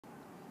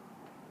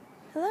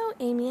Hello,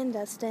 Amy and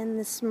Dustin.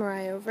 This is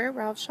Myriah over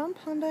at Schomp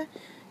Honda.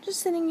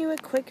 Just sending you a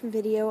quick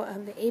video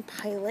of a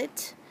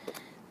Pilot.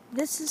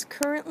 This is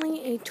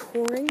currently a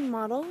touring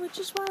model, which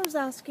is why I was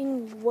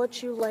asking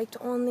what you liked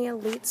on the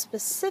Elite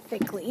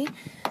specifically.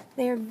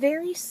 They are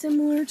very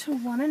similar to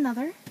one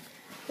another.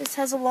 This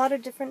has a lot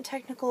of different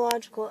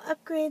technological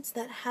upgrades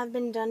that have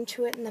been done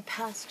to it in the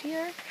past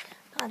year.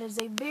 It is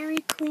a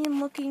very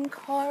clean looking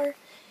car.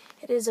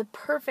 It is a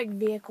perfect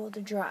vehicle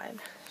to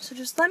drive. So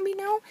just let me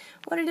know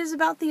what it is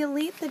about the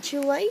Elite that you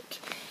like,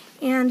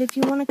 and if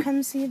you want to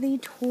come see the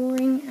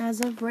touring as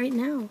of right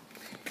now.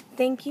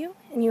 Thank you,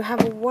 and you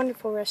have a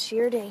wonderful rest of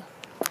your day.